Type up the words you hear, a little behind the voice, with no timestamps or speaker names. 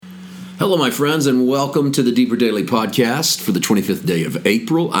Hello, my friends, and welcome to the Deeper Daily Podcast for the 25th day of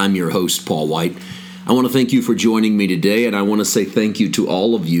April. I'm your host, Paul White. I want to thank you for joining me today, and I want to say thank you to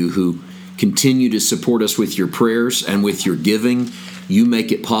all of you who continue to support us with your prayers and with your giving. You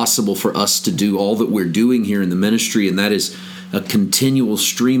make it possible for us to do all that we're doing here in the ministry, and that is a continual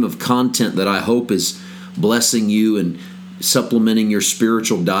stream of content that I hope is blessing you and supplementing your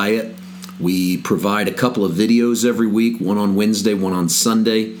spiritual diet. We provide a couple of videos every week, one on Wednesday, one on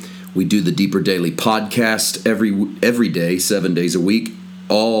Sunday. We do the Deeper Daily Podcast every day, 7 days a week,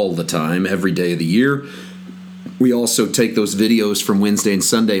 all the time, every day of the year. We also take those videos from Wednesday and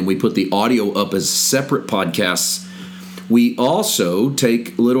Sunday and we put the audio up as separate podcasts. We also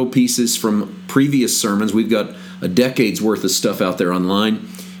take little pieces from previous sermons. We've got a decade's worth of stuff out there online.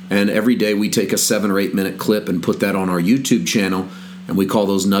 And every day we take a 7 or 8 minute clip and put that on our YouTube channel. And we call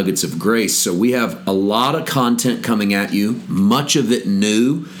those Nuggets of Grace. So we have a lot of content coming at you, much of it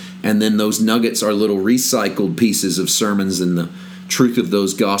new. And then those nuggets are little recycled pieces of sermons, and the truth of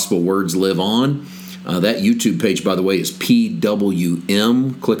those gospel words live on. That YouTube page, by the way, is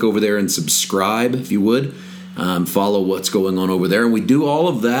PWM. Click over there and subscribe, if you would. Follow what's going on over there. And we do all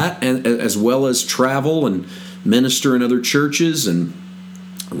of that, as well as travel and minister in other churches and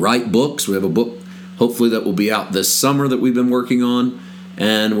write books. We have a book, hopefully, that will be out this summer that we've been working on.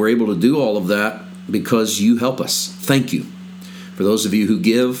 And we're able to do all of that because you help us. Thank you. For those of you who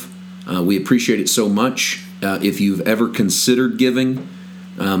give, we appreciate it so much. If you've ever considered giving,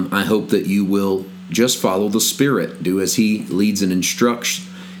 I hope that you will just follow the Spirit. Do as He leads and instructs.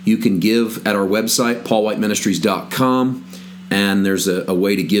 You can give at our website, paulwhiteministries.com, and there's a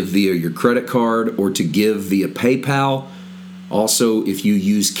way to give via your credit card or to give via PayPal. Also, if you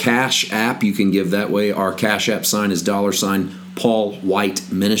use Cash App, you can give that way. Our Cash App sign is $ Paul White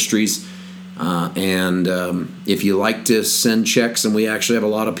Ministries. If you like to send checks, and we actually have a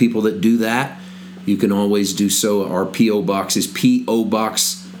lot of people that do that, you can always do so. Our P.O. Box is P.O.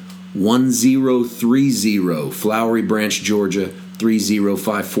 Box 1030, Flowery Branch, Georgia,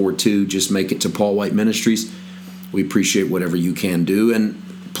 30542. Just make it to Paul White Ministries. We appreciate whatever you can do. And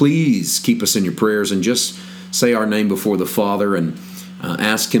please keep us in your prayers and just say our name before the Father and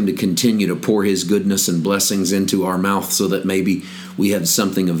ask Him to continue to pour His goodness and blessings into our mouth so that maybe we have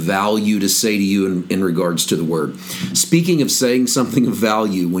something of value to say to you in regards to the Word. Speaking of saying something of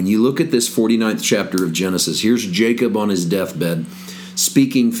value, when you look at this 49th chapter of Genesis, here's Jacob on his deathbed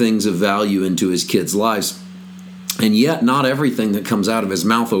speaking things of value into his kids' lives. And yet not everything that comes out of his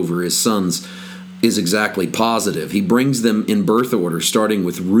mouth over his sons is exactly positive. He brings them in birth order, starting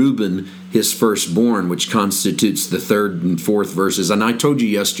with Reuben, his firstborn, which constitutes the third and fourth verses. And I told you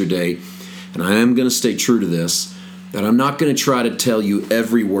yesterday, and I am going to stay true to this, that I'm not going to try to tell you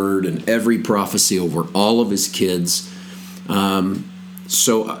every word and every prophecy over all of his kids.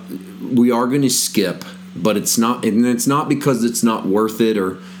 So we are going to skip, but it's not because it's not worth it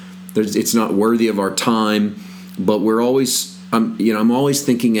or it's not worthy of our time. But I'm always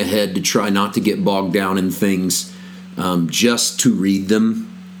thinking ahead to try not to get bogged down in things just to read them.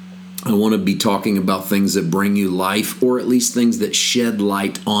 I want to be talking about things that bring you life, or at least things that shed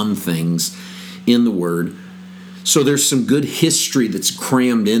light on things in the Word. So there's some good history that's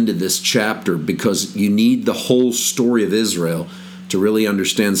crammed into this chapter because you need the whole story of Israel to really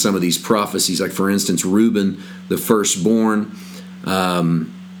understand some of these prophecies. Like, for instance, Reuben, the firstborn,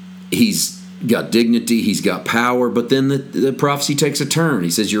 he's got dignity, he's got power, but then the prophecy takes a turn.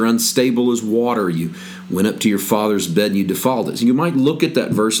 He says, you're unstable as water. You went up to your father's bed and you defiled it. So you might look at that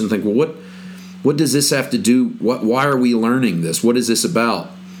verse and think, well, what does this have to do? Why are we learning this? What is this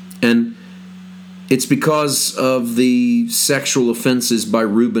about? And it's because of the sexual offenses by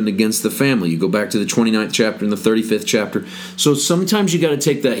Reuben against the family. You go back to the 29th chapter and the 35th chapter. So sometimes you got to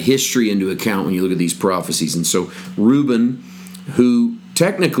take that history into account when you look at these prophecies. And so Reuben, who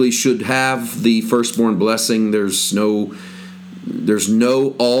technically should have the firstborn blessing, there's no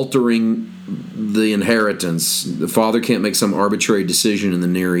altering the inheritance. The father can't make some arbitrary decision in the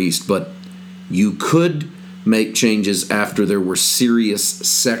Near East, but you could make changes after there were serious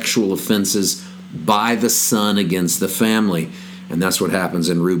sexual offenses by the son against the family. And that's what happens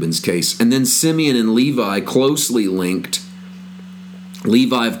in Reuben's case. And then Simeon and Levi closely linked.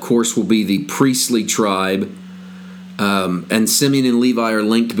 Levi, of course, will be the priestly tribe. And Simeon and Levi are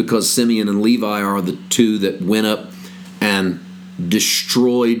linked because Simeon and Levi are the two that went up and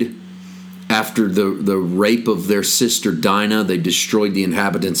destroyed, after the rape of their sister Dinah, they destroyed the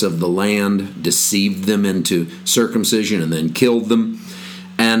inhabitants of the land, deceived them into circumcision, and then killed them.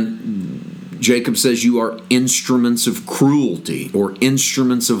 And Jacob says, you are instruments of cruelty or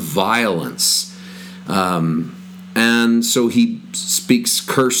instruments of violence. And so he speaks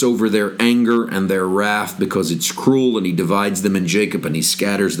curse over their anger and their wrath because it's cruel, and he divides them in Jacob and he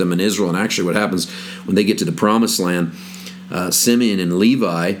scatters them in Israel. And actually what happens when they get to the promised land, Simeon and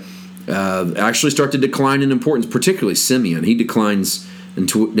Levi actually start to decline in importance, particularly Simeon. He declines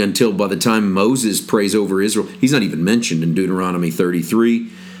until by the time Moses prays over Israel, he's not even mentioned in Deuteronomy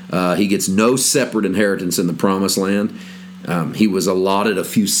 33. He gets no separate inheritance in the promised land. He was allotted a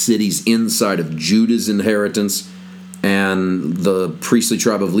few cities inside of Judah's inheritance. And the priestly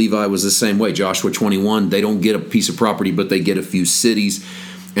tribe of Levi was the same way. Joshua 21, they don't get a piece of property, but they get a few cities.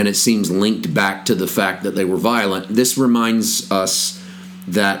 And it seems linked back to the fact that they were violent. This reminds us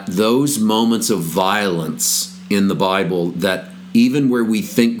that those moments of violence in the Bible, that even where we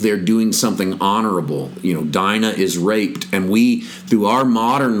think they're doing something honorable, Dinah is raped, and we, through our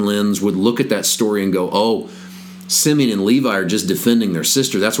modern lens, would look at that story and go, oh, Simeon and Levi are just defending their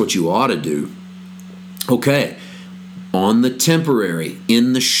sister. That's what you ought to do. Okay. On the temporary,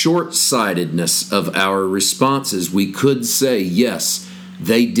 in the short-sightedness of our responses, we could say, yes,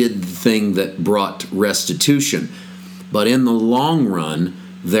 they did the thing that brought restitution. But in the long run,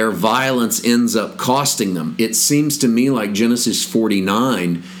 their violence ends up costing them. It seems to me like Genesis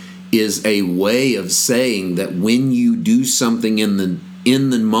 49 is a way of saying that when you do something in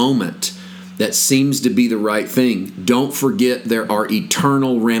the moment that seems to be the right thing, don't forget there are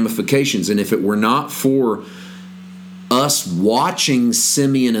eternal ramifications. And if it were not for us watching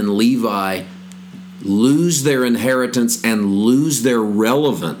Simeon and Levi lose their inheritance and lose their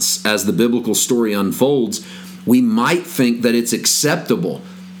relevance as the biblical story unfolds, we might think that it's acceptable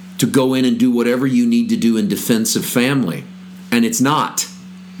to go in and do whatever you need to do in defense of family. And it's not.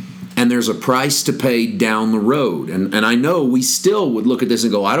 And there's a price to pay down the road. And I know we still would look at this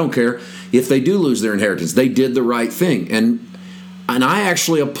and go, I don't care if they do lose their inheritance. They did the right thing. And I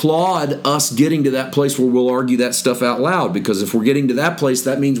actually applaud us getting to that place where we'll argue that stuff out loud, because if we're getting to that place,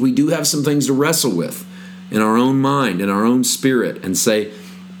 that means we do have some things to wrestle with in our own mind, in our own spirit, and say,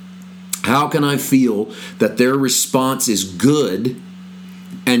 how can I feel that their response is good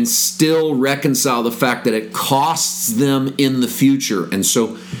and still reconcile the fact that it costs them in the future? And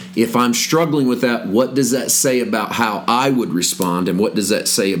so if I'm struggling with that, what does that say about how I would respond, and what does that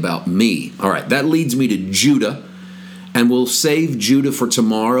say about me? All right, that leads me to Judah. And we'll save Judah for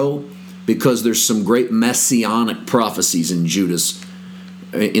tomorrow, because there's some great messianic prophecies in Judah's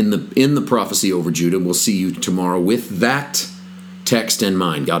in the prophecy over Judah. We'll see you tomorrow with that text in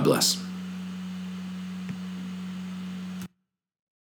mind. God bless.